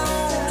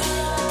down.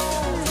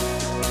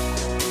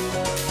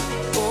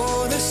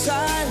 Oh, the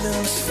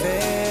silence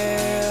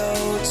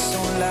felt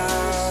so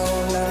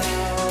loud.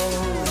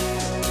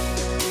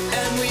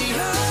 And we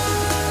are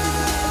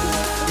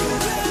the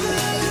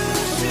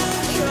revolution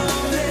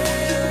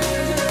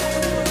coming,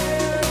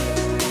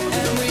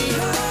 and we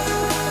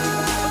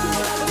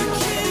are the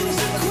kings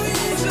and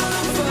queens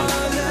of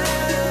our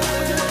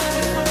land. And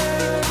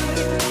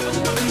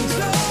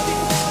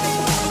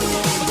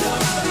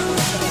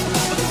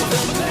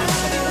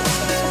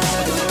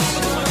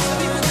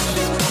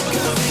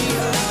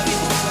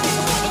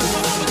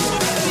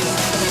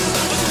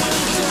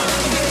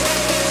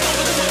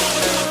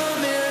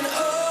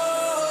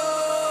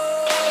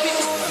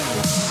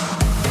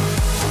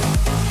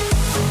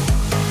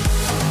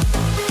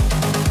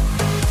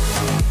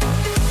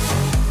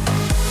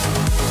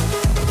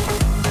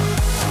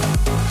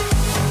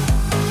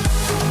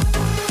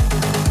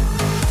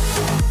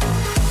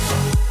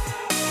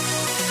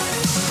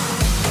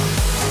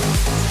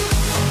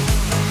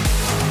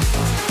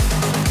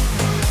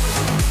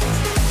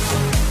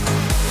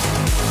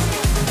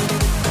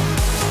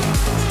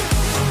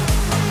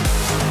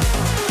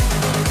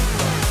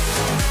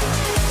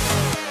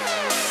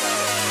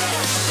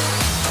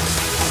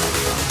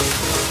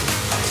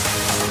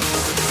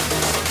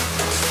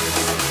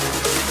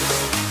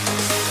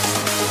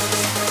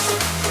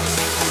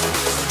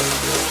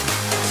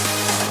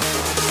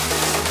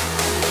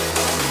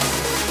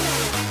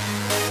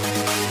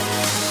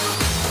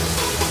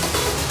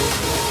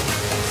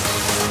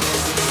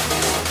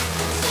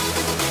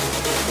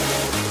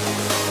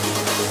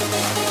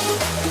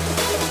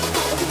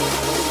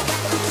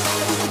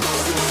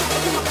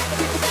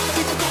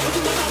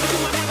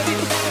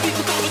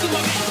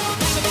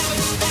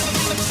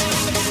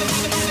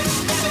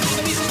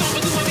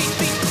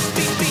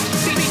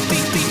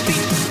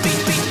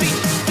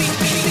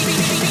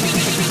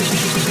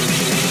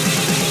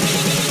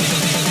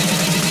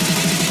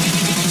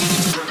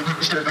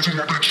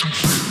Stop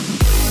it,